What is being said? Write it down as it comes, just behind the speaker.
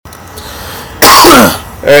All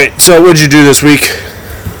right. So, what'd you do this week?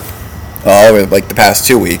 Over like the past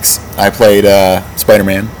 2 weeks, I played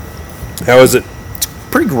Spider-Man. How was it?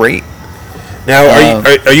 Pretty great. Now,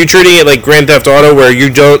 are you treating it like Grand Theft Auto, where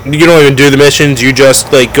you don't even do the missions, you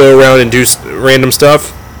just like go around and do random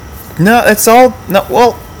stuff? No, that's all. No,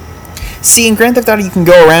 well, see, in Grand Theft Auto, you can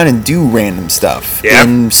go around and do random stuff. Yeah.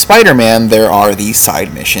 In Spider-Man, there are the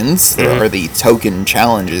side missions, there are the token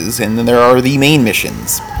challenges, and then there are the main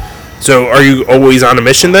missions. So, are you always on a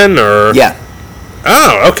mission then, or? Yeah.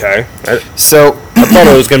 Oh, okay. So I thought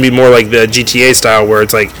it was gonna be more like the GTA style, where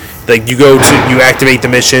it's like you activate the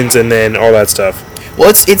missions and then all that stuff. well,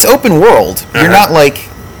 it's open world. You're not like,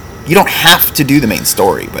 you don't have to do the main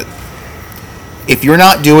story, but if you're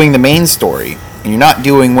not doing the main story and you're not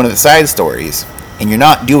doing one of the side stories and you're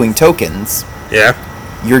not doing tokens, Yeah.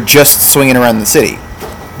 you're just swinging around the city,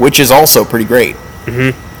 which is also pretty great.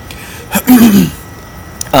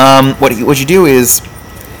 What you do is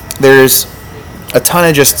there's a ton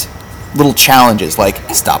of just little challenges, like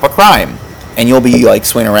stop a crime, and you'll be like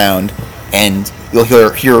swinging around and you'll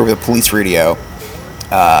hear over the police radio,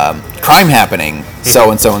 crime happening,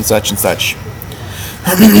 so and so and such and such,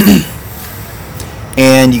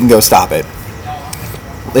 and you can go stop it.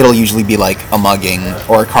 It'll usually be like a mugging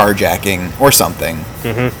or a carjacking or something,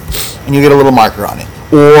 and you get a little marker on it.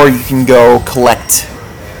 Or you can go collect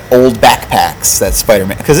old backpacks that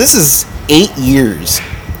Spider-Man, because this is 8 years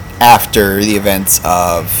after the events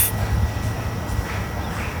of,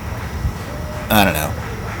 I don't know,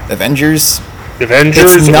 Avengers.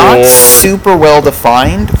 It's not super well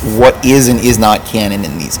defined what is and is not canon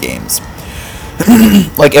in these games.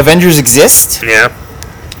 Like, Avengers exist. Yeah.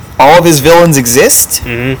 All of his villains exist.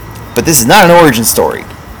 But this is not an origin story.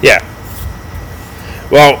 Yeah.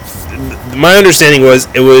 Well, my understanding was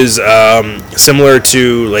it was similar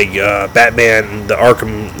to like Batman, the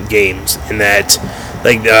Arkham games, in that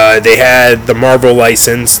like they had the Marvel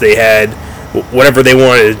license, they had whatever they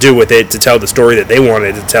wanted to do with it to tell the story that they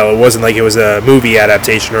wanted to tell. It wasn't like it was a movie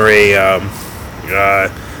adaptation or like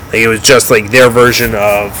it was just like their version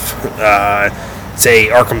of say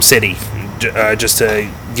Arkham City, just to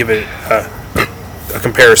give it a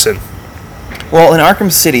comparison. Well, in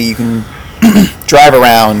Arkham City, you can drive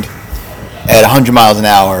around at 100 miles an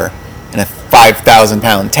hour in a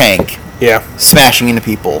 5,000-pound tank, Yeah. smashing into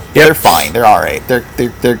people. Yep. They're fine. They're all right. They're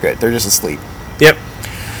good. They're just asleep. Yep.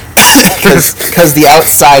 Because the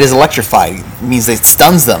outside is electrified. It means it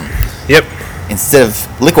stuns them Yep. instead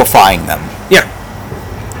of liquefying them. Yeah.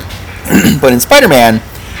 But in Spider-Man,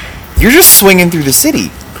 you're just swinging through the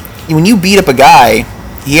city. When you beat up a guy,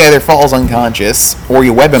 he either falls unconscious or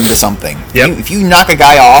you web him to something. Yep. If you knock a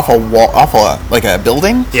guy off a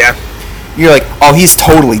building, Yeah. you're like, oh, he's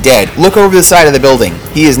totally dead. Look over the side of the building.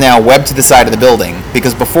 He is now webbed to the side of the building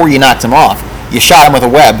because before you knocked him off, you shot him with a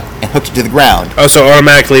web and hooked him to the ground. Oh, so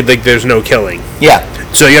automatically, like, there's no killing. Yeah.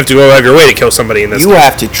 So you have to go out of your way to kill somebody in this. You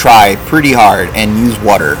have to try pretty hard and use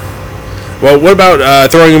water. Well, what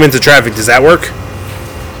about throwing him into traffic? Does that work?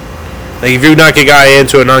 Like, if you knock a guy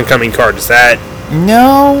into an oncoming car, does that...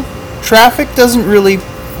 No, traffic doesn't really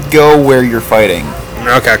go where you're fighting.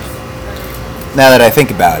 Okay. Now that I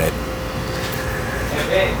think about it.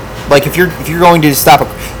 Like, if you're going to stop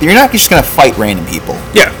you're not just going to fight random people.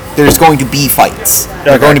 Yeah. There's going to be fights.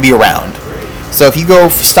 They're Okay. going to be around. So if you go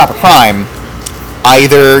stop a crime,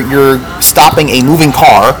 either you're stopping a moving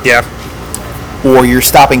car Yeah. or you're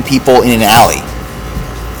stopping people in an alley.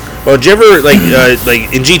 Well, did you ever, like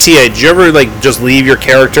in GTA, did you ever, like, just leave your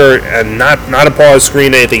character and not a pause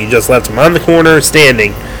screen or anything? You just left him on the corner,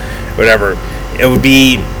 standing, whatever. It would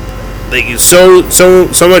be, like, so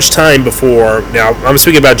much time before... Now, I'm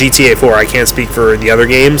speaking about GTA 4. I can't speak for the other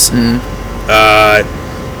games.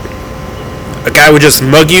 A guy would just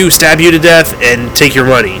mug you, stab you to death, and take your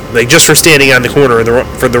money. Like, just for standing on the corner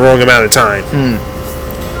for the wrong amount of time.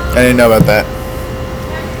 I didn't know about that.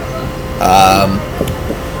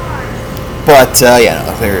 But yeah,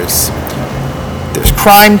 no, there's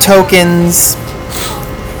crime tokens.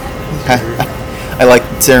 I like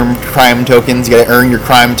the term crime tokens. You gotta earn your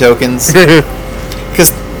crime tokens.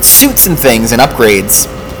 Because suits and things and upgrades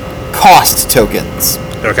cost tokens.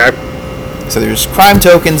 Okay. So there's crime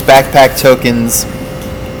tokens, backpack tokens,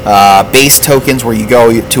 base tokens where you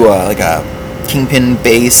go to a kingpin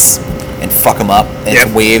base and fuck them up. And Yep.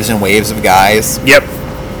 it's waves and waves of guys. Yep.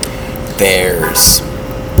 There's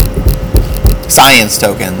science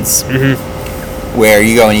tokens, where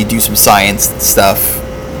you go and you do some science stuff,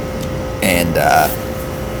 and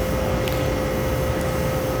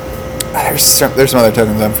there's some other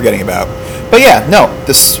tokens I'm forgetting about. But yeah, no,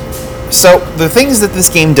 so the things that this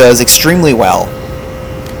game does extremely well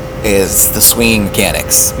is the swinging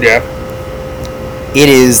mechanics. Yeah. It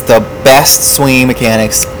is the best swinging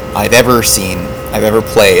mechanics I've ever seen, I've ever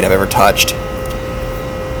played, I've ever touched.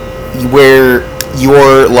 Where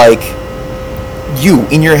you're like,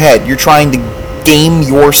 in your head, you're trying to game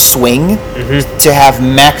your swing to have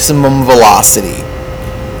maximum velocity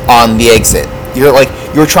on the exit.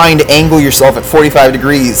 You're trying to angle yourself at 45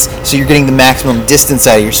 degrees so you're getting the maximum distance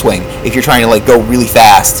out of your swing if you're trying to like go really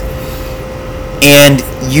fast. And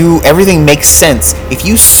everything makes sense. If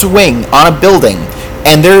you swing on a building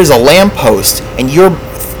and there is a lamppost and your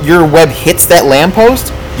web hits that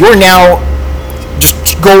lamppost, you're now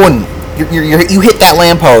just going. You hit that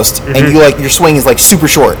lamppost and your swing is like super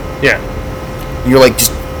short. Yeah. You're like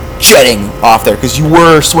just jetting off there because you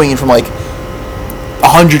were swinging from like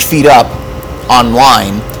 100 feet up on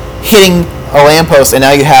line, hitting a lamppost, and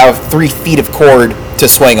now you have 3 feet of cord to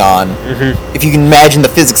swing on. If you can imagine the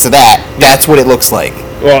physics of that, that's what it looks like.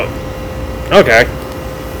 Well, okay.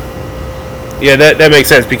 Yeah, that makes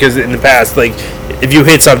sense because in the past, like, if you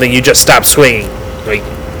hit something, you just stop swinging.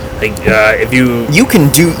 If you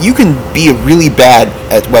can be really bad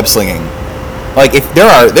at web slinging. Like if there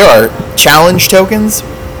are challenge tokens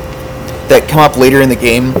that come up later in the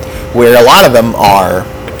game where a lot of them are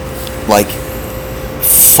like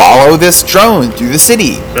follow this drone through the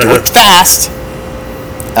city, do it fast,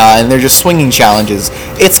 and they're just swinging challenges.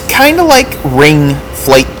 It's kind of like ring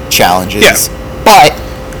flight challenges, but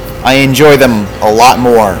I enjoy them a lot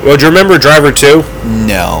more. Well, do you remember Driver 2?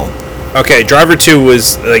 No. Okay, Driver 2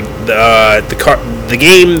 was like the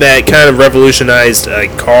game that kind of revolutionized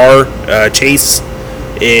car chase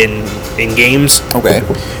in games. Okay.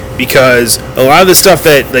 Because a lot of the stuff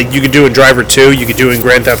that like you could do in Driver 2, you could do in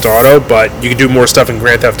Grand Theft Auto, but you could do more stuff in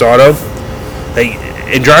Grand Theft Auto. Like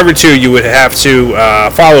in Driver 2, you would have to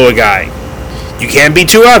follow a guy. You can't be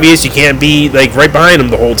too obvious. You can't be like right behind him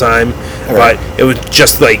the whole time. Right. But it was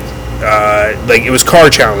just like it was car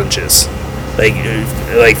challenges.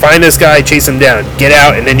 Like find this guy, chase him down, get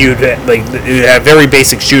out, and then you have very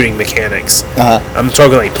basic shooting mechanics. I'm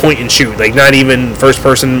talking like point and shoot, like not even first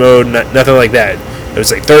person mode, nothing like that. It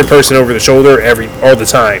was like third person over the shoulder all the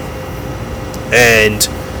time. And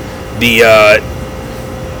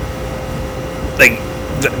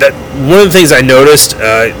that one of the things I noticed,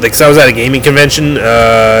 cause I was at a gaming convention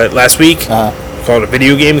last week called a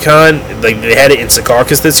Video Game Con. Like they had it in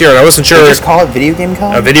Secaucus this year, and I wasn't sure. They just call it Video Game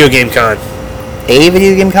Con? A Video Game Con. A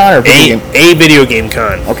Video Game Con or a Video Game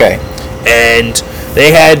Con. Okay. And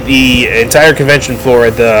they had the entire convention floor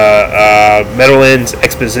at the Meadowlands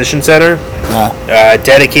Exposition Center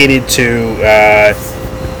dedicated to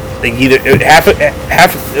like either half.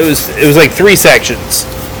 It was like 3 sections.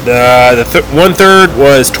 The 1/3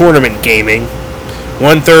 was tournament gaming,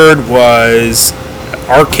 1/3 was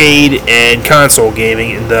arcade and console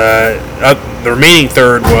gaming, and the remaining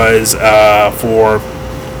third was for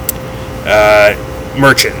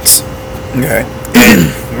merchants. Okay.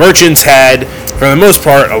 Merchants had, for the most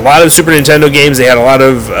part, a lot of Super Nintendo games. They had a lot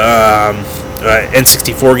of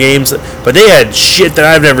N64 games, but they had shit that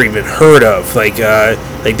I've never even heard of. Like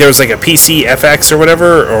there was like a PC FX or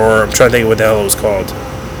whatever, or I'm trying to think of what the hell it was called.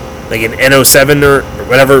 Like an N07 or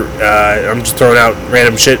whatever. I'm just throwing out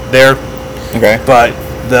random shit there. Okay. But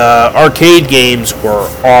the arcade games were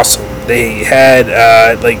awesome. They had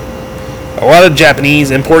like a lot of Japanese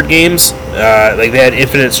import games. Like they had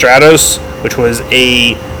Infinite Stratos, which was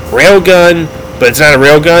a railgun, but it's not a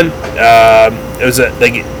railgun. It was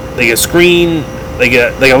like a screen, like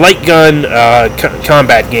a light gun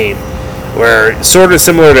combat game, where sort of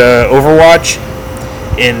similar to Overwatch,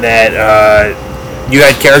 in that you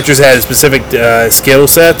had characters that had specific skill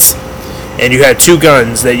sets, and you had 2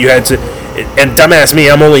 guns that you had to. And dumbass me,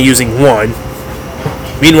 I'm only using one.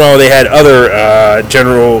 Meanwhile, they had other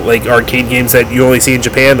general like arcade games that you only see in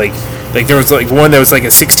Japan. Like there was like one that was like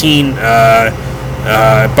a 16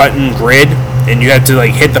 button grid, and you had to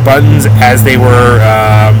like hit the buttons as they were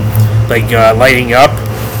lighting up.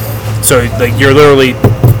 So like you're literally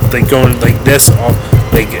like going like this,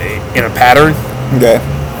 like in a pattern. Okay.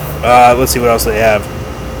 Let's see what else they have.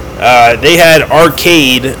 They had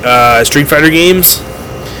arcade Street Fighter games,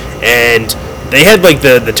 and they had like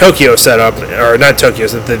the Tokyo setup, or not Tokyo,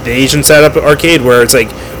 the Asian setup arcade, where it's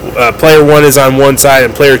like player 1 is on one side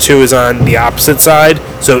and player 2 is on the opposite side.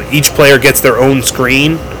 So each player gets their own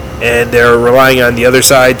screen, and they're relying on the other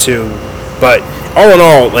side to. But all in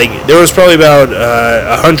all, like there was probably about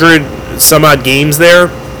 100 some odd games there,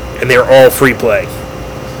 and they're all free play.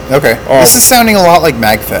 Okay. This is sounding a lot like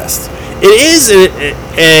MagFest. It is,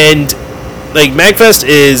 and like MagFest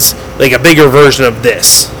is like a bigger version of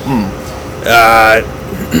this.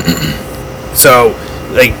 So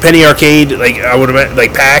like Penny Arcade, like I would have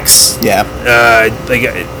like PAX. Yeah. Like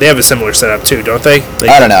they have a similar setup too, don't they? Like,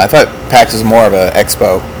 I don't know. I thought PAX was more of an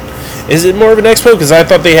expo. Is it more of an expo? Because I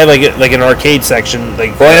thought they had like an arcade section.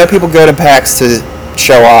 Like, well, I know people go to PAX to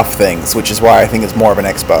show off things, which is why I think it's more of an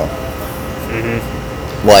expo.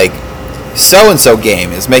 Mm-hmm. Like, so-and-so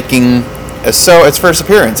game is making its first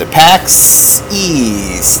appearance at PAX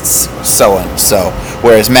East, so-and-so.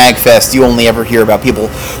 Whereas MagFest, you only ever hear about people,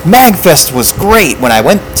 MagFest was great when I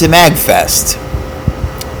went to MagFest.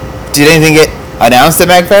 Did anything get announced at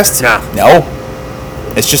MagFest? No.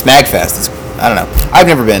 It's just MagFest. I don't know. I've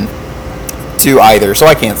never been to either, so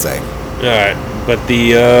I can't say. Alright, but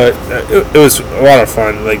it was a lot of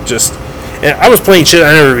fun. Like, just, and I was playing shit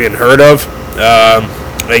I never even heard of.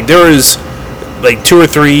 Like, there was like 2 or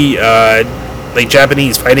 3 like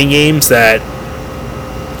Japanese fighting games that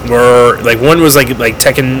were like, one was like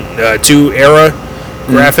Tekken 2 era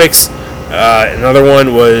graphics. Another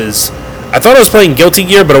one was, I thought I was playing Guilty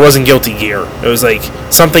Gear, but it wasn't Guilty Gear. It was like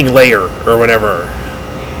something Layer or whatever.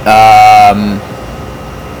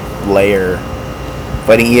 Layer.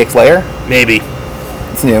 Fighting EX Layer? Maybe.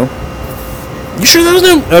 It's new. You sure that was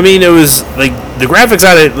new? I mean, it was like the graphics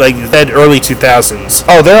on it like that early 2000s.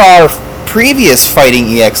 Oh, there are previous Fighting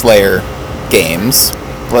EX Layer games.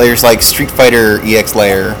 There's like Street Fighter EX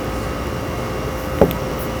Layer.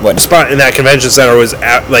 What? The spot in that convention center was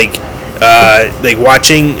at, like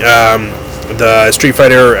watching the Street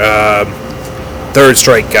Fighter Third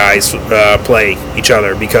Strike guys play each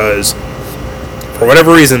other, because for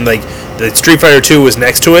whatever reason, like the Street Fighter 2 was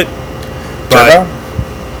next to it. But Turbo?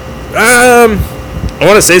 I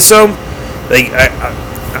want to say so. Like,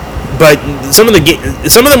 but some of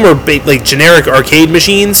them were like generic arcade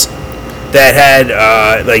machines that had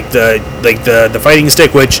the fighting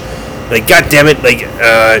stick, which, like, god damn it, like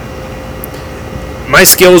my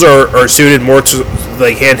skills are suited more to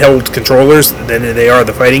like handheld controllers than they are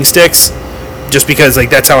the fighting sticks, just because like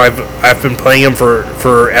that's how I've been playing them for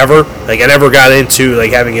forever. Like, I never got into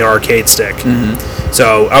like having an arcade stick. Mm-hmm.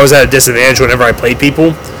 So I was at a disadvantage whenever I played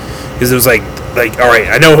people, because it was like all right,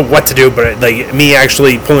 I know what to do, but like me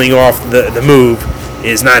actually pulling off the move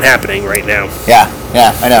is not happening right now. Yeah,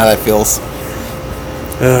 I know how that feels.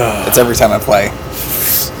 It's every time I play.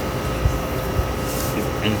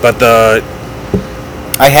 But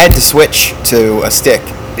I had to switch to a stick.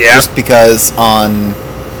 Yeah. Just because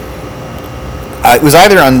it was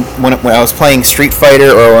either on when I was playing Street Fighter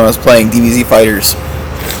or when I was playing DBZ Fighters.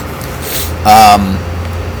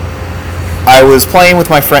 I was playing with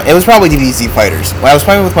my friend. It was probably DBZ Fighters. When I was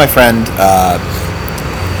playing with my friend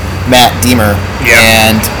Matt Deemer,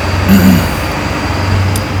 and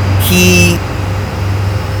he,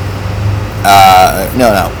 I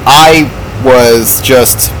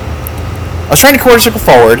was trying to quarter circle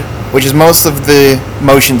forward, which is most of the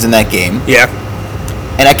motions in that game. Yeah.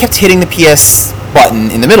 And I kept hitting the PS button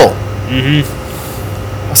in the middle. Mm-hmm.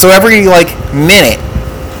 So every minute,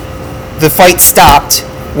 the fight stopped,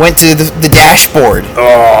 went to the dashboard.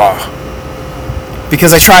 Oh.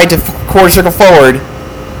 Because I tried to quarter circle forward,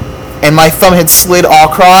 and my thumb had slid all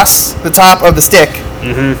across the top of the stick,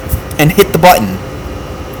 mm-hmm. and hit the button.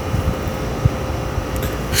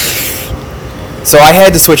 So I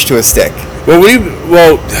had to switch to a stick.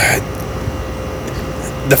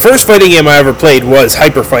 The first fighting game I ever played was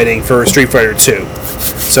Hyper Fighting for Street Fighter 2.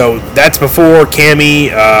 So that's before Cammy,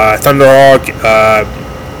 Thunderhawk,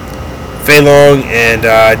 Fei Long, and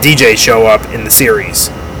DJ show up in the series.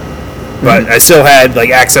 But I still had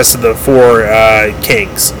access to the 4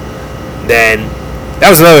 kings. Then that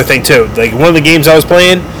was another thing too. Like, one of the games I was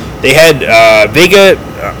playing, they had Vega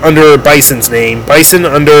under Bison's name, Bison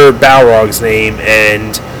under Balrog's name,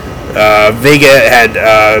 and Vega had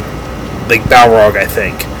Balrog, I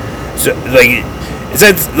think. So is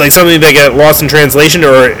that something that got lost in translation,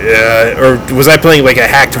 or was I playing a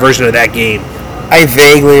hacked version of that game? I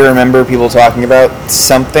vaguely remember people talking about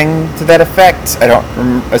something to that effect. I don't.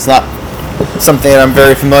 It's not something that I'm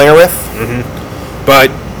very familiar with. Mm-hmm.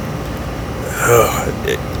 But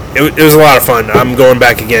it was a lot of fun. I'm going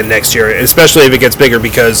back again next year, especially if it gets bigger,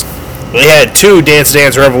 because they had 2 Dance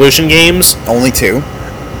Dance Revolution games. Only 2.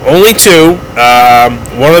 Only 2.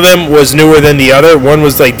 One of them was newer than the other. One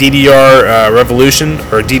was DDR Revolution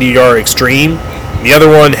or DDR Extreme. The other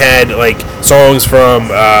one had songs from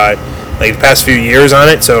the past few years on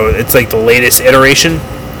it, so it's the latest iteration.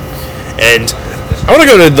 And I want to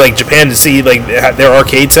go to Japan to see their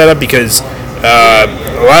arcade setup, because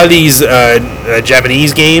a lot of these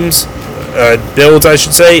Japanese games, builds I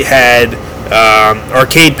should say, had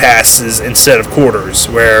arcade passes instead of quarters,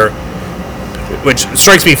 where which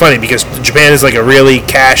strikes me funny because Japan is like a really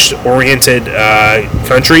cash-oriented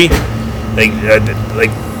country.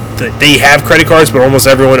 They have credit cards, but almost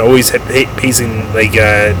everyone always pays in like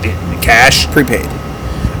cash. Prepaid.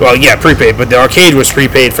 Well, yeah, prepaid, but the arcade was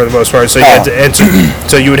prepaid for the most part. So you had to enter.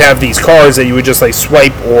 So you would have these cards that you would just like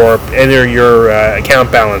swipe or enter your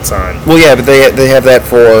account balance on. Well, yeah, but they have that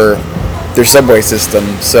for their subway system.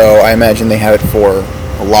 So I imagine they have it for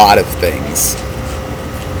a lot of things.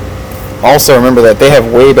 Also, remember that they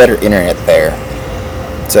have way better internet there.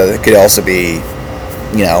 So it could also be,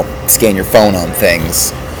 scan your phone on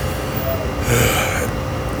things.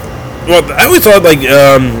 Well, I always thought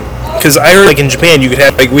because I heard in Japan you could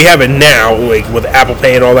have we have it now with Apple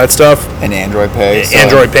Pay and all that stuff. And Android Pay.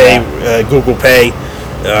 Android Pay, Google Pay,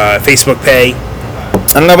 Facebook Pay.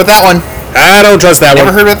 I don't know about that one. I don't trust that one.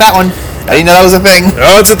 Never heard about that one. I didn't know that was a thing.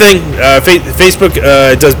 Oh, it's a thing. Facebook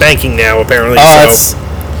does banking now apparently. Oh, that's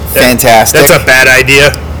fantastic. That's a bad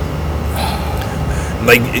idea.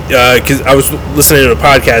 Because I was listening to a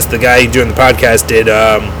podcast. The guy doing the podcast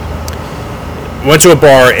went to a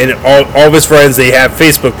bar, and all of his friends, they have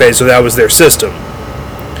Facebook Pay, so that was their system.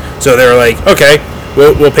 So they were like, okay,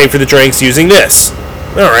 we'll pay for the drinks using this.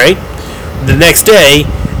 All right. The next day,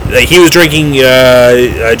 he was drinking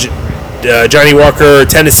Johnny Walker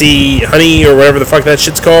Tennessee Honey, or whatever the fuck that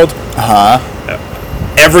shit's called.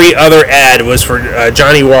 Every other ad was for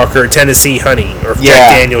Johnny Walker Tennessee Honey, or Jack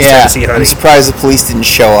Daniels Tennessee Honey. I'm surprised the police didn't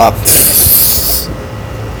show up.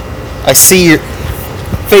 I see your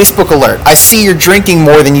Facebook alert. I see you're drinking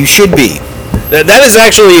more than you should be. That is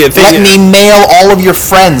actually a thing. Let me mail all of your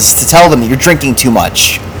friends to tell them that you're drinking too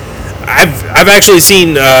much. I've actually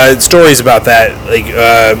seen stories about that,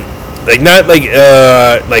 not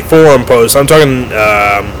like forum posts. I'm talking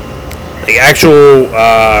actual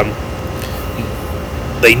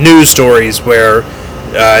news stories where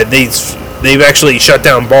they've actually shut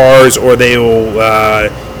down bars, or they will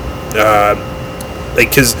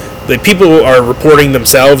because people are reporting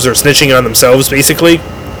themselves or snitching on themselves basically.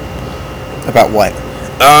 About what?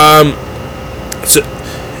 So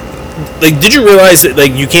did you realize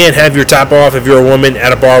that you can't have your top off if you're a woman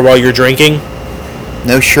at a bar while you're drinking?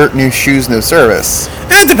 No shirt, no shoes, no service.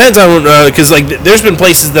 It depends on because there's been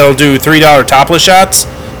places that'll do $3 topless shots.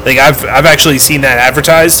 I've actually seen that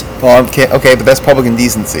advertised. Well, okay, but that's public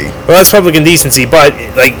indecency. Well, that's public indecency, but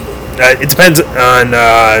it depends on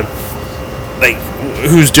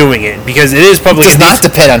who's doing it, because it is public. It does not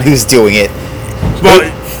depend on who's doing it. Well,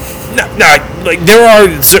 no, there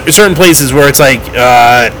are certain places where it's what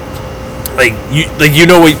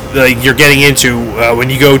you're getting into when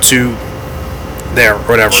you go to there or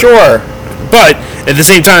whatever. Sure. But at the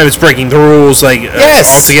same time, it's breaking the rules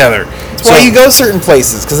yes. altogether. That's why you go certain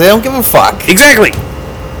places, because they don't give a fuck. Exactly.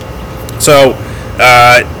 So,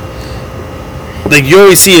 you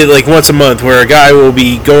always see it once a month where a guy will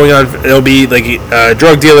be going on. It'll be a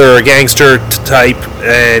drug dealer or a gangster type,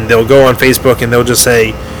 and they'll go on Facebook and they'll just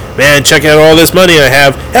say, "Man, check out all this money I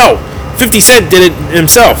have." Hell, 50 Cent did it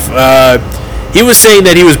himself. He was saying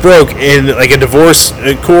that he was broke in a divorce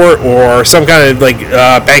court or some kind of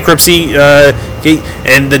bankruptcy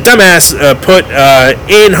and the dumbass put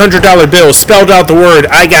in $100 bills, spelled out the word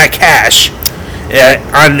 "I got cash"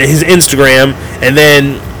 on his Instagram, and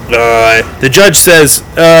then the judge says,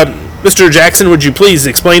 "Mr. Jackson, would you please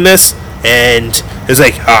explain this?" And it's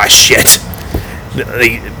 "Ah, shit,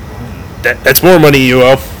 that's more money you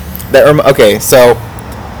owe." Okay, so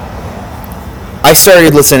I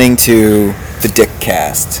started listening to the Dick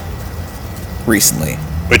Cast recently.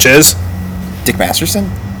 Which is? Dick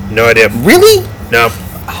Masterson? No idea. Really? No.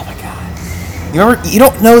 Oh my god. You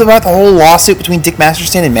don't know about the whole lawsuit between Dick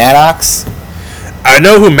Masterson and Maddox? I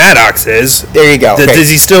know who Maddox is. There you go. Okay. Does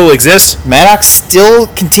he still exist? Maddox still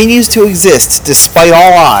continues to exist despite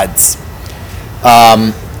all odds.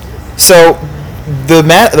 So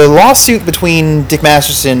the lawsuit between Dick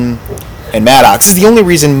Masterson and Maddox is the only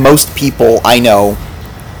reason most people I know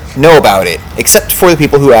about it, except for the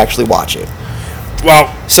people who actually watch it.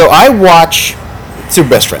 Well, so I watch Super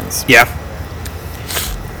Best Friends. Yeah.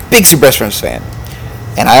 Big Super Best Friends fan.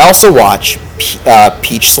 And I also watch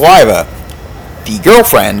Peach Saliva, the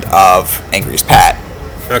girlfriend of Angriest Pat.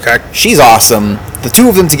 Okay. She's awesome. The two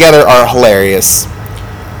of them together are hilarious.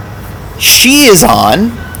 She is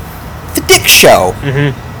on The Dick Show.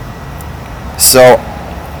 Mm-hmm. So,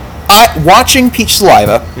 watching Peach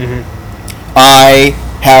Saliva, I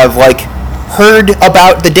have heard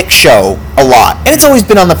about The Dick Show a lot, and it's always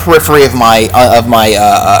been on the periphery of my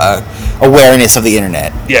awareness of the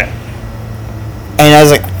internet. Yeah. And I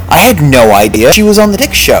was I had no idea she was on The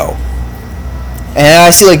Dick Show. And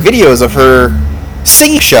I see videos of her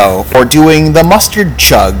singing show or doing the mustard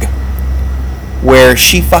chug, where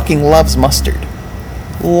she fucking loves mustard.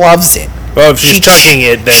 Loves it. Well, if she's chugging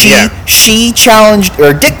it, then She challenged,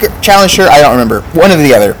 or Dick challenged her, I don't remember, one or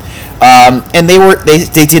the other. And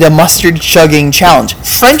they did a mustard chugging challenge.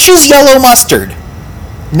 French's yellow mustard.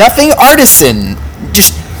 Nothing artisan.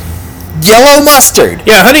 Just yellow mustard.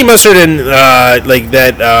 Yeah, honey mustard and like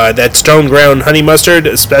that stone ground honey mustard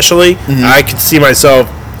especially. Mm-hmm. I could see myself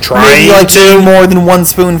trying to more than one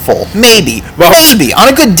spoonful. Maybe on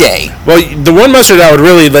a good day. Well, the one mustard I would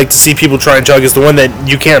really like to see people try and chug is the one that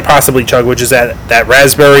you can't possibly chug, which is that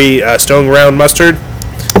raspberry stone ground mustard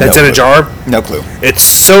that's in a jar. No clue. It's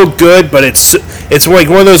so good, but it's like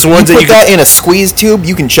one of those ones you that put that in a squeeze tube,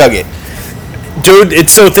 you can chug it. Dude,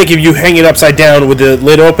 it's so thick if you hang it upside down with the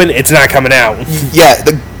lid open, it's not coming out. Yeah,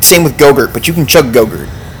 the same with Go-Gurt, but you can chug Go-Gurt.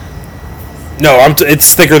 No,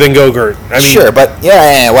 it's thicker than Go-Gurt. I mean, sure, but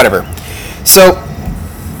yeah, whatever. So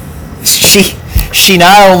she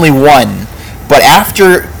not only won, but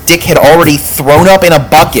after Dick had already thrown up in a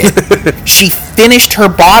bucket, she finished her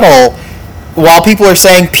bottle while people are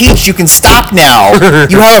saying, "Peach, you can stop now.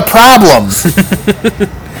 You have a problem."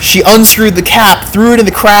 She unscrewed the cap, threw it in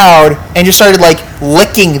the crowd, and just started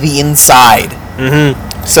licking the inside.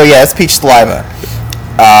 Mm-hmm. So yeah, it's peach saliva.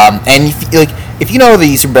 And if you know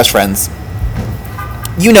the Super Best Friends,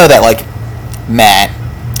 you know that Matt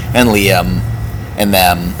and Liam and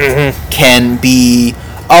them can be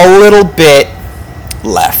a little bit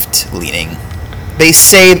left-leaning. They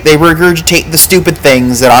regurgitate the stupid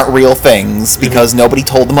things that aren't real things because nobody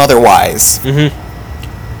told them otherwise. Mm-hmm.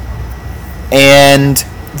 And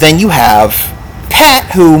then you have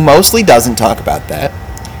Pat, who mostly doesn't talk about that,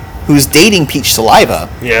 who's dating Peach Saliva.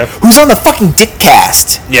 Yeah. Who's on the fucking Dick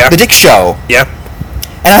Cast. Yeah. The Dick Show. Yeah.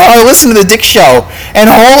 And I listened to the Dick Show, and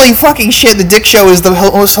holy fucking shit, the Dick Show is the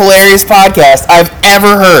most hilarious podcast I've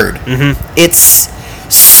ever heard. Mm-hmm. It's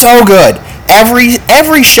so good.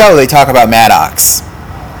 Every show they talk about Maddox.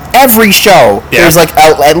 Every show, there's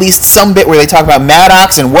at least some bit where they talk about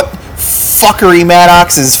Maddox and what fuckery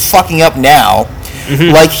Maddox is fucking up now.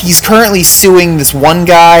 Mm-hmm. He's currently suing this one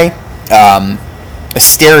guy,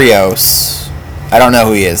 Asterios. I don't know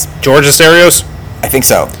who he is. George Asterios? I think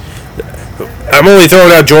so. I'm only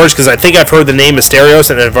throwing out George because I think I've heard the name Asterios,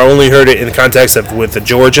 and I've only heard it in the context of with the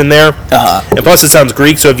George in there. Uh-huh. And plus, it sounds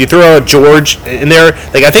Greek, so if you throw out George in there,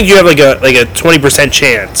 I think you have a 20%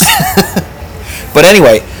 chance. But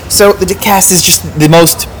anyway, so the Dick Cast is just the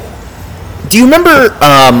most. Do you remember?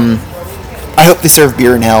 I Hope They Serve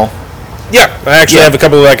Beer in Hell. Yeah, I actually have a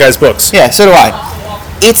couple of that guy's books. Yeah, so do I.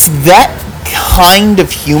 It's that kind of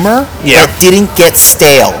humor that didn't get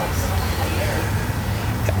stale.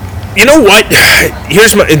 You know what?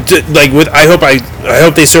 Here's my with I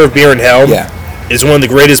Hope They Serve Beer in Hell. Yeah, is one of the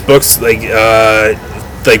greatest books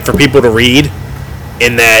for people to read.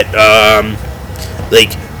 In that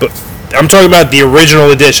but I'm talking about the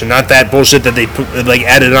original edition, not that bullshit that they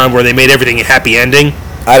added on where they made everything a happy ending.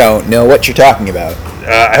 I don't know what you're talking about.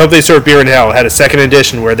 I Hope They Serve Beer in Hell had a second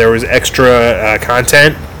edition where there was extra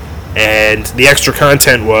content, and the extra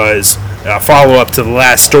content was a follow-up to the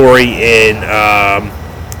last story in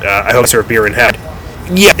I Hope They Serve Beer in Hell.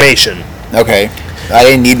 Yeah. Okay. I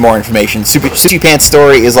didn't need more information. Super Pants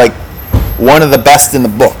story is one of the best in the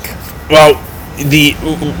book. Well,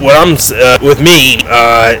 what I'm with me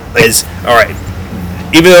is alright.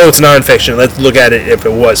 Even though it's non-fiction, let's look at it if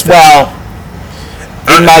it was fiction. Well,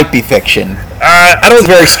 it might be fiction. I don't. It's a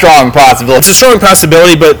very strong possibility. It's a strong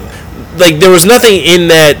possibility, but there was nothing in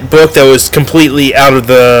that book that was completely out of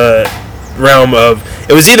the realm of.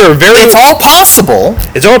 It was either very. It's all possible.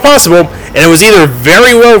 It's all possible, and it was either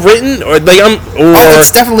very well written or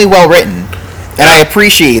it's definitely well written, and I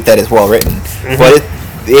appreciate that it's well written. Mm-hmm.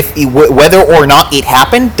 But whether or not it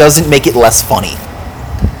happened doesn't make it less funny.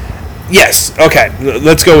 Yes. Okay.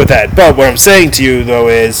 Let's go with that. But what I'm saying to you though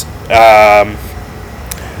is.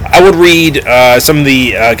 I would read some of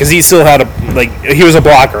the because he still had he was a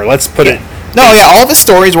blogger. Let's put it. No, all of his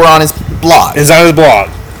stories were on his blog. It's on his blog.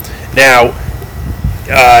 Now,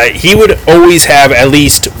 he would always have at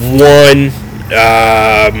least one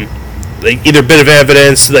either bit of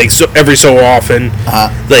evidence every so often.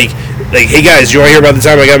 Hey guys, you want to hear about the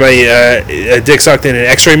time I got my dick sucked in an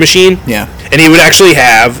X-ray machine? Yeah. And he would actually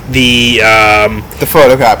have the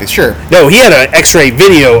photocopies, sure. No, he had an X-ray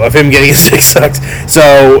video of him getting his dick sucked.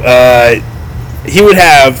 So he would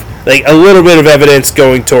have a little bit of evidence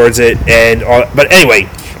going towards it, and but anyway.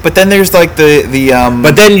 But then there's the.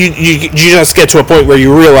 But then you just get to a point where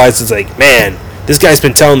you realize it's man, this guy's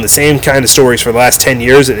been telling the same kind of stories for the last 10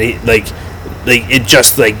 years, and it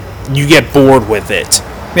just you get bored with it.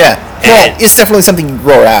 Yeah. Well, it's definitely something you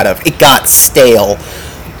grow out of. It got stale.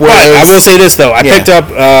 But I will say this though, I picked up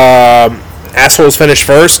Assholes Finished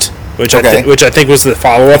First, which I think was the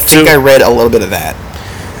follow up to. I think I read a little bit of that.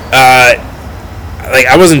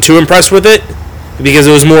 I wasn't too impressed with it because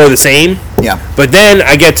it was more of the same. Yeah. But then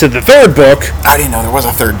I get to the third book. I didn't know there was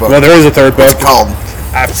a third book. Well, there is a third book. What's it called?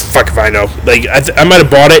 Fuck if I know. Like I might have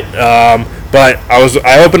bought it, but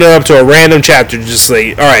I opened it up to a random chapter, just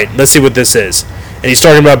like, all right, let's see what this is. And he's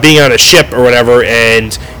talking about being on a ship or whatever,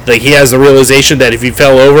 and like he has the realization that if he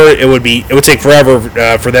fell over, it would take forever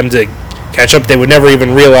for them to catch up. They would never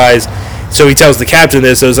even realize. So he tells the captain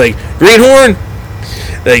this. So it's like, Greenhorn,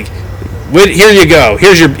 like, here you go.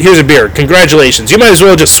 Here's a beer. Congratulations. You might as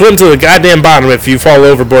well just swim to the goddamn bottom if you fall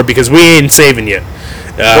overboard because we ain't saving you.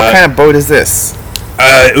 What kind of boat is this?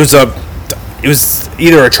 It was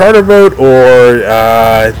either a charter boat or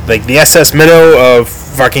like the SS Minnow of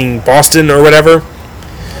fucking Boston or whatever.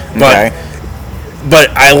 But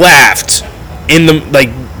I laughed in the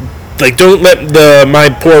like don't let my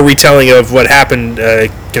poor retelling of what happened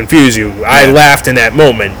confuse you. Yeah. I laughed in that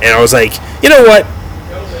moment, and I was like, you know what?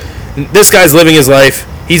 This guy's living his life.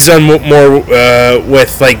 He's done more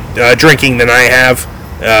with like drinking than I have.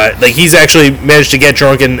 Like he's actually managed to get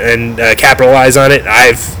drunk and capitalize on it.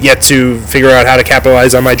 I've yet to figure out how to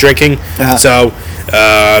capitalize on my drinking. Uh-huh. So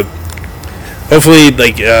hopefully,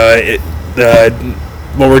 like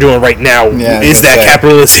what we're doing right now is that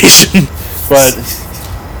capitalization.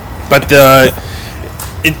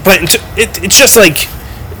 It's just like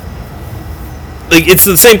it's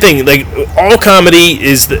the same thing. Like all comedy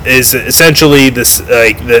is essentially this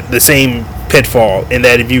the same pitfall in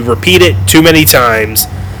that if you repeat it too many times,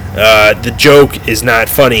 the joke is not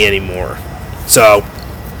funny anymore. So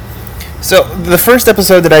the first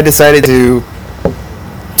episode that I decided to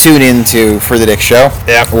tune into for the Dick Show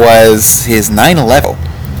was his 9/11,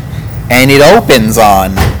 and it opens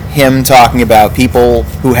on him talking about people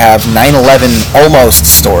who have 9/11 almost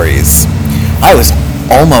stories. I was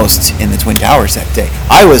almost in the Twin Towers that day.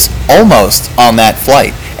 I was almost on that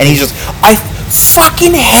flight, and he's just, I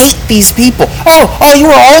fucking hate these people. Oh, you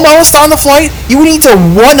were almost on the flight? You need to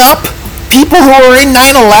one-up people who were in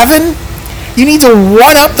 9/11? You need to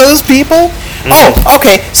one-up those people? Oh,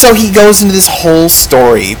 okay, so he goes into this whole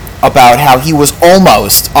story about how he was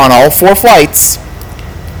almost on all 4 flights,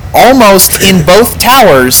 almost in both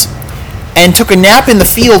towers, and took a nap in the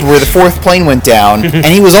field where the 4th plane went down, and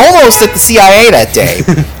he was almost at the CIA that day,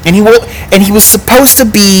 and he was supposed to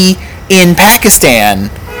be in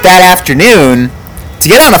Pakistan that afternoon to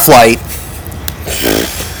get on a flight.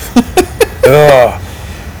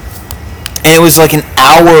 And it was like an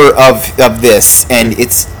hour of this, and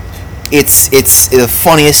it's the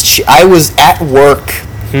funniest. I was at work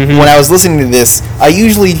when I was listening to this. I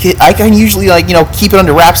can usually like keep it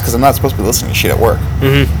under wraps because I'm not supposed to be listening to shit at work.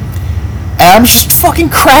 And I'm just fucking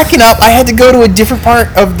cracking up. I had to go to a different part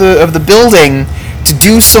of the building to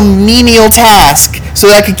do some menial task so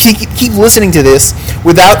that I could keep listening to this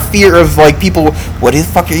without fear of like people. What the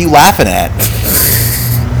fuck are you laughing at?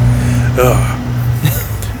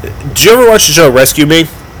 Did you ever watch the show Rescue Me?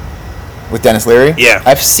 With Dennis Leary? Yeah.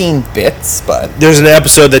 I've seen bits, but... There's an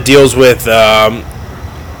episode that deals with one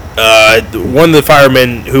of the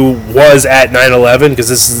firemen who was at 9/11, because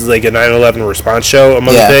this is like a 9/11 response show,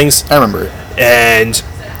 among things. I remember it. And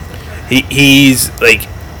he's like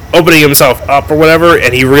opening himself up or whatever,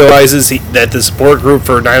 and he realizes that the support group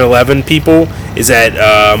for 9/11 people is at...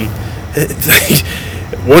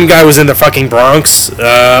 one guy was in the fucking Bronx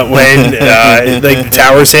when the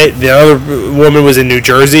towers hit. The other woman was in New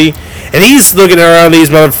Jersey. And he's looking around these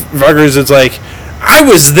motherfuckers. It's like, I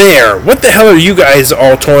was there. What the hell are you guys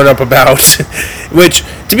all torn up about? Which,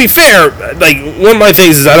 to be fair, like one of my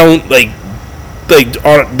things is I don't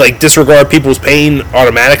like disregard people's pain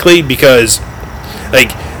automatically because,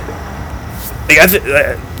 like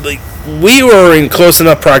we were in close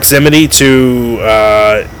enough proximity to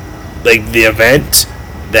the event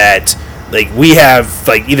that like we have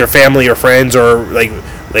like either family or friends or like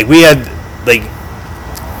we had like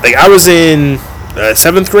I was in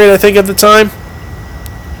 7th grade I think at the time.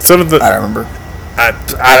 I remember. I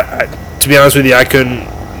to be honest with you, I couldn't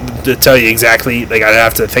tell you exactly. Like I'd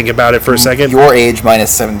have to think about it for a second. Your age minus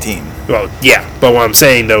 17. Well, yeah, but what I'm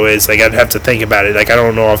saying though is like I'd have to think about it. Like I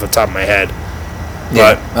don't know off the top of my head.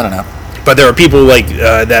 Yeah, I don't know. But there are people like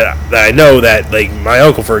that I know that like my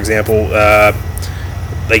uncle, for example,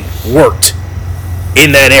 like worked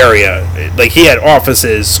in that area. Like he had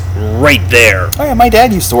offices right there. Oh yeah, my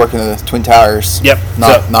dad used to work in the Twin Towers. Yep.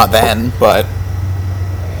 Not then, but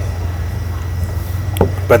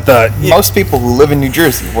most people who live in New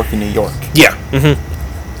Jersey work in New York. Yeah.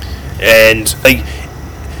 and like,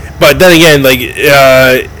 but then again, like,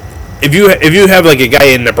 if you have like a guy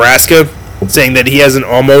in Nebraska saying that he has an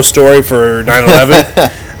almost story for 9/11,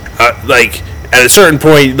 like at a certain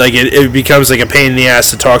point, like it becomes like a pain in the ass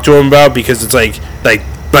to talk to him about, because it's like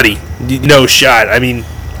buddy, no shot. I mean,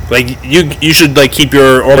 like you should like keep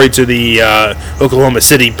your story to the Oklahoma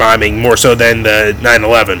City bombing more so than the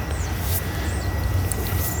 9/11.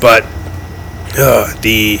 But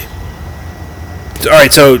all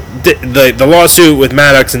right, so the lawsuit with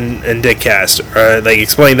Maddox and Dick Cast, like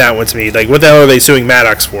explain that one to me. Like, what the hell are they suing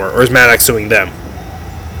Maddox for, or is Maddox suing them?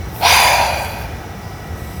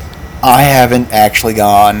 I haven't actually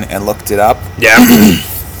gone and looked it up. Yeah.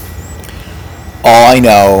 All I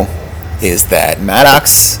know is that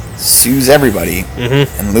Maddox sues everybody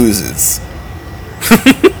and loses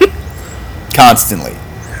constantly.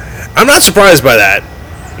 I'm not surprised by that,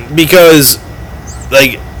 because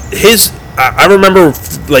like I remember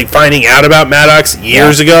like finding out about Maddox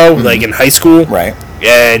years ago, like in high school, right?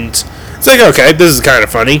 And it's like, okay, this is kind of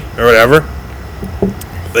funny or whatever.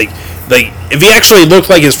 Like if he actually looked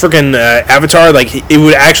like his freaking avatar, like it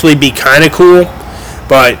would actually be kind of cool.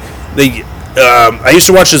 But I used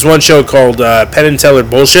to watch this one show called Penn and Teller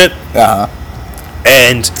Bullshit.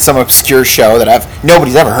 And some obscure show that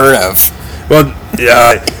nobody's ever heard of. Well,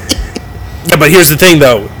 yeah, but here's the thing,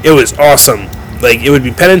 though. It was awesome. Like, it would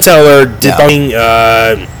be Penn and Teller debunking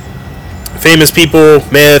famous people,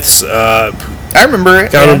 myths, I remember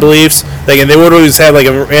it. common beliefs. Like, and they would always have like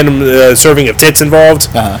a random serving of tits involved.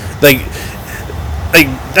 Like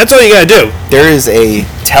that's all you gotta do. There is a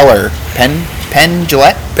Teller, Penn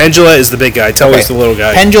Jillette. Penn Jillette is the big guy. Teller's the little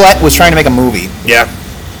guy. Penn Jillette was trying to make a movie. Yeah.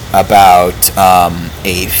 About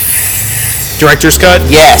a director's cut.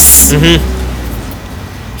 Yes.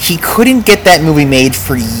 He couldn't get that movie made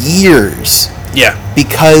for years. Yeah.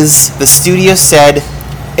 Because the studio said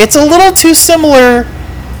it's a little too similar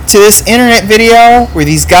to this internet video where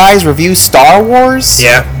these guys review Star Wars.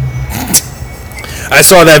 Yeah. I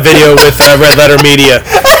saw that video with Red Letter Media.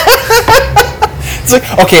 It's like,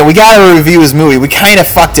 okay, we gotta review his movie. We kind of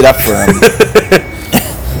fucked it up for him.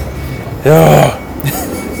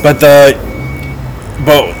 But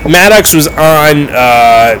Maddox was on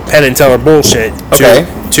Penn and Teller Bullshit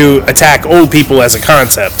to attack old people as a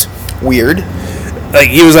concept. Weird. Like,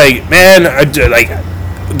 he was like, man, like,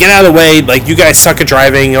 get out of the way. Like, you guys suck at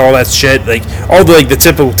driving, all that shit. Like, all the the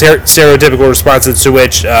typical stereotypical responses to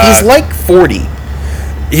which he's like 40.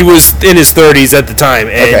 He was in his 30s at the time,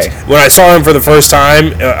 and when I saw him for the first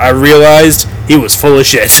time, I realized he was full of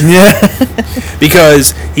shit. Yeah.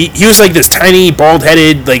 Because he was like this tiny,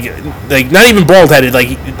 bald-headed, like not even bald-headed, like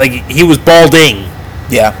he was balding.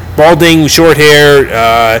 Yeah. Balding, short hair,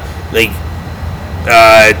 like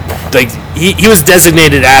he was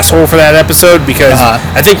designated asshole for that episode, because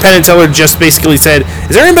I think Penn and Teller just basically said,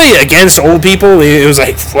 "Is there anybody against old people?" It was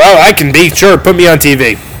like, "Well, I can be, sure, put me on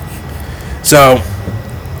TV." So.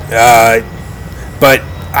 But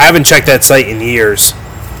I haven't checked that site in years.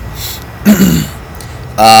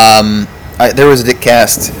 There was a Dick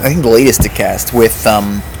Cast, I think the latest Dick Cast, with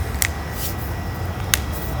the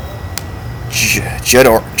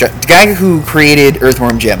guy who created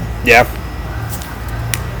Earthworm Jim. Yeah.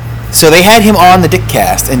 So they had him on the Dick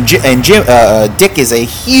Cast, and Dick is a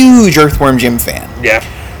huge Earthworm Jim fan. Yeah.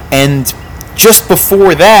 And just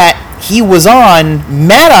before that, he was on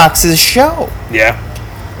Maddox's show. Yeah.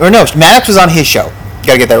 Or no, Maddox was on his show. You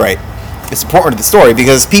gotta get that right. It's important to the story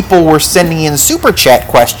because people were sending in super chat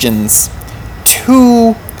questions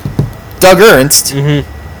to Doug Ernst for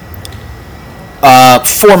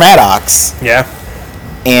Maddox. Yeah.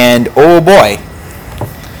 And oh boy,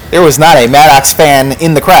 there was not a Maddox fan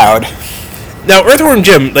in the crowd. Now, Earthworm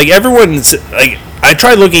Jim, like, everyone's, like, I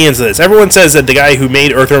tried looking into this. Everyone says that the guy who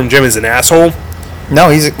made Earthworm Jim is an asshole. No,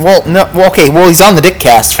 he's he's on the Dick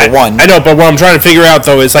Cast for one. I know, but what I'm trying to figure out,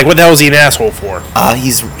 though, is, like, what the hell is he an asshole for?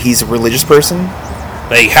 He's a religious person.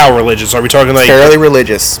 Like, how religious? Are we talking, like... Fairly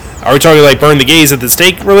religious. Are we talking, like, burn the gays at the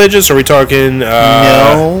stake religious? Or are we talking,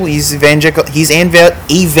 No, he's evangelical. He's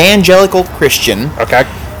evangelical Christian. Okay.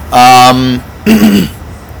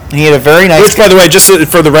 He had a very nice... Which, by the way, just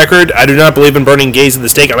for the record, I do not believe in burning gays at the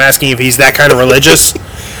stake. I'm asking if he's that kind of religious.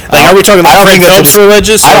 Like, are we talking like Frank Phelps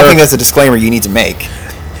religious? I don't think that's a disclaimer you need to make.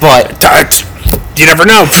 But... You never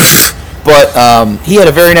know. But he had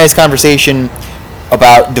a very nice conversation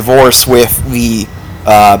about divorce with the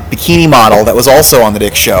bikini model that was also on the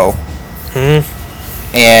Dick Show.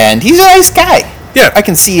 Mm-hmm. And he's a nice guy. Yeah. I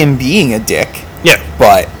can see him being a dick. Yeah.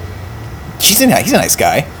 But he's a nice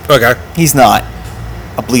guy. Okay. He's not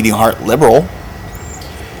a bleeding heart liberal.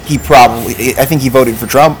 I think he voted for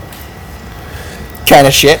Trump. kind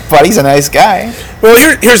of shit, but he's a nice guy.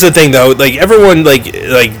 Well, here's the thing, though. Like, everyone,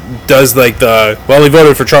 does, he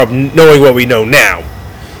voted for Trump knowing what we know now.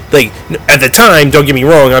 Like, at the time, don't get me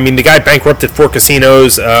wrong, I mean, the guy bankrupted 4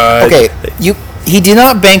 casinos. He did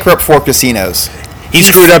not bankrupt 4 casinos. He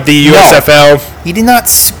screwed up the USFL. No, he did not.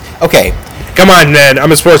 Okay. Come on, man.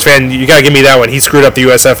 I'm a sports fan. You gotta give me that one. He screwed up the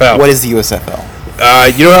USFL. What is the USFL?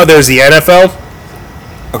 You know how there's the NFL?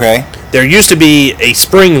 Okay. There used to be a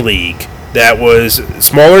spring league that was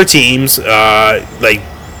smaller teams,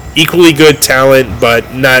 equally good talent,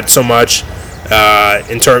 but not so much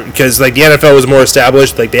because the NFL was more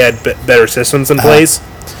established. Like, they had better systems in place.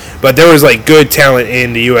 But there was, good talent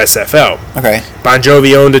in the USFL. Okay. Bon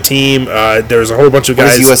Jovi owned a team. There was a whole bunch of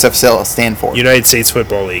guys. What does USFL stand for? United States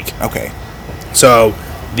Football League. Okay. So,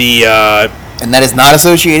 the... and that is not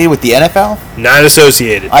associated with the NFL? Not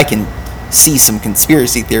associated. I can see some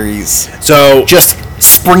conspiracy theories. So... just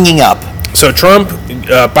springing up. So, Trump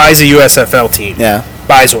buys a USFL team. Yeah.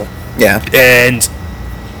 Buys one. Yeah. And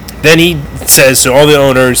then he says to all the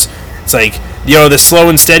owners, it's like, the slow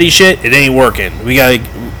and steady shit, it ain't working. We gotta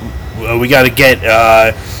get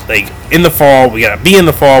in the fall. We gotta be in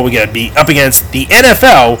the fall. We gotta be up against the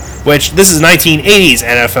NFL, which this is 1980s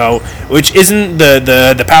NFL, which isn't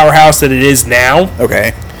the powerhouse that it is now.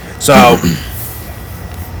 Okay. So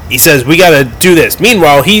he says we gotta do this.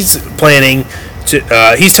 Meanwhile, he's planning to.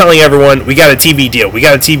 He's telling everyone we got a TV deal. We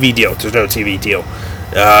got a TV deal. There's no TV deal.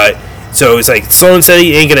 So it's like slow and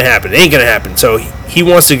steady ain't gonna happen. It ain't gonna happen. So he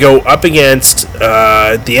wants to go up against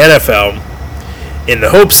the NFL. In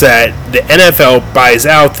the hopes that the NFL buys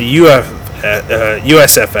out the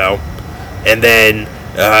USFL, and then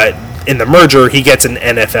in the merger, he gets an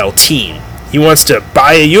NFL team. He wants to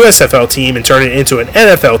buy a USFL team and turn it into an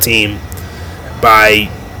NFL team by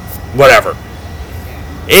whatever.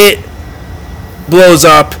 It blows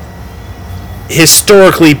up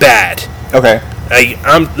historically bad. Okay.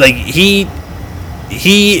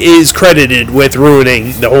 He is credited with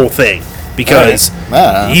ruining the whole thing. Because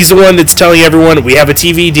he's the one that's telling everyone we have a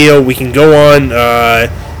TV deal. We can go on on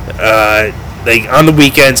the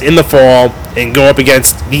weekends in the fall and go up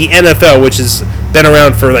against the NFL, which has been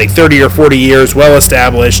around for 30 or 40 years, well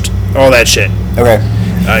established, all that shit. Okay.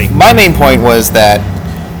 My main point was that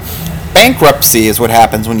bankruptcy is what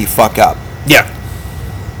happens when you fuck up. Yeah.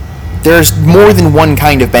 There's more than one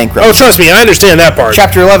kind of bankruptcy. Oh, trust me, I understand that part.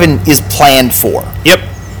 Chapter 11 is planned for. Yep.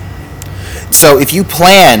 So if you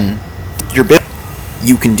plan your business,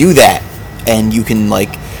 you can do that, and you can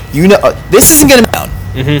this isn't going to be down.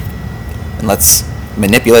 Mm-hmm. And let's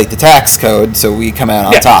manipulate the tax code so we come out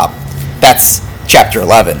on top. That's Chapter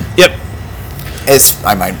 11. Yep.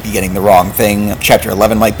 I might be getting the wrong thing. Chapter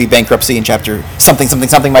 11 might be bankruptcy, and Chapter something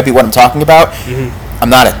might be what I'm talking about. Mm-hmm. I'm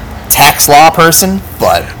not a tax law person,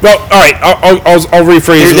 but all right. I'll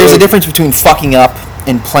rephrase. There's a difference between fucking up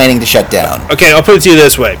and planning to shut down. Okay, I'll put it to you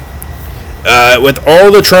this way. With all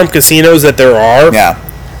the Trump casinos that there are,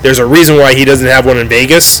 there's a reason why he doesn't have one in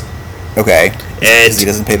Vegas. Okay. Because he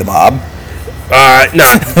doesn't pay the mob?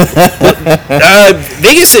 No.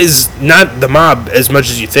 Vegas is not the mob as much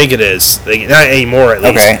as you think it is. Not anymore, at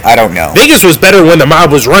least. Okay, I don't know. Vegas was better when the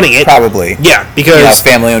mob was running it. Probably. Yeah, because...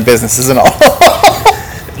 family-owned businesses and all.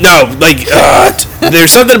 No, there's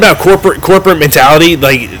something about corporate mentality.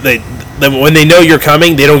 When they know you're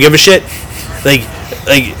coming, they don't give a shit. They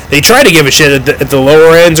try to give a shit at the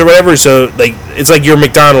lower ends or whatever, so it's like your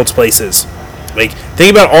McDonald's places.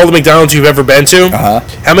 Think about all the McDonald's you've ever been to.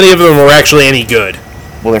 How many of them are actually any good?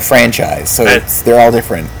 Well, they're franchised, so they're all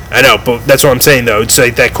different. I know, but that's what I'm saying, though. It's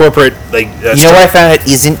like that corporate, you know what I found it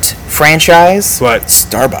isn't franchise? What?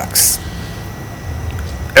 Starbucks.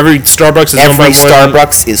 Every Starbucks is owned by one. Every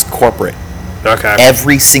Starbucks is corporate. Okay.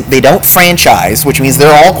 They don't franchise, which means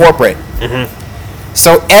they're all corporate. Mm-hmm.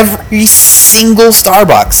 So every single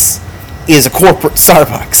Starbucks is a corporate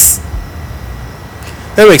Starbucks.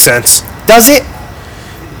 That makes sense. Does it?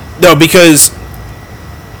 No, because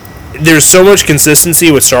there's so much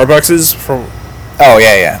consistency with Starbucks from. Oh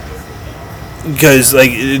yeah. Because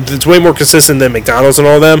it's way more consistent than McDonald's and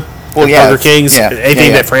all them. Well, Burger King's,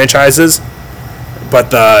 anything that franchises.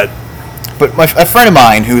 But a friend of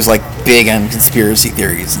mine who's big on conspiracy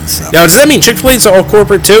theories and stuff. Now, does that mean Chick-fil-A's all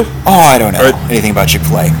corporate too? Oh, I don't know anything about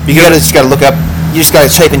Chick-fil-A. You just gotta look up. You just gotta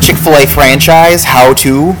type in Chick-fil-A franchise how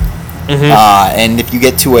to, and if you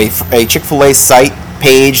get to a Chick-fil-A site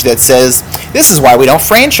page that says this is why we don't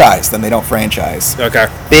franchise, then they don't franchise. Okay.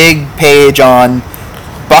 Big page on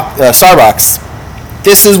Starbucks.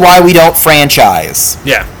 This is why we don't franchise.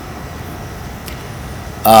 Yeah.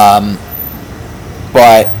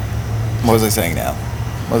 But what was I saying now?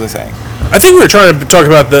 What was I saying? I think we were trying to talk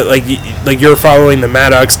about the like you're following the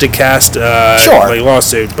Maddox Dickcast Sure. like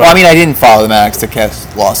lawsuit. But Well, I mean, I didn't follow the Maddox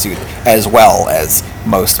Dickcast lawsuit as well as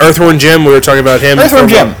most. Earthworm Jim, we were talking about him. Earthworm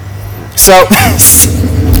Jim. So,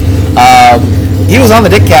 he was on the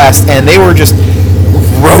Dickcast, and they were just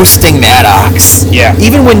roasting Maddox. Yeah.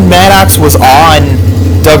 Even when Maddox was on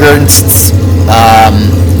Doug Ernst's,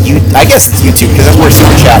 I guess it's YouTube, because that's where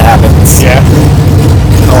Super Chat happens. Yeah.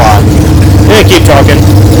 Hold on. Yeah, keep talking.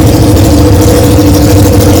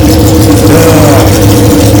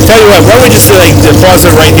 Tell you what, why don't we just like pause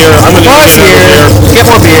it right here? I'm gonna Pause get here, get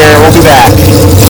more beer, we'll be back.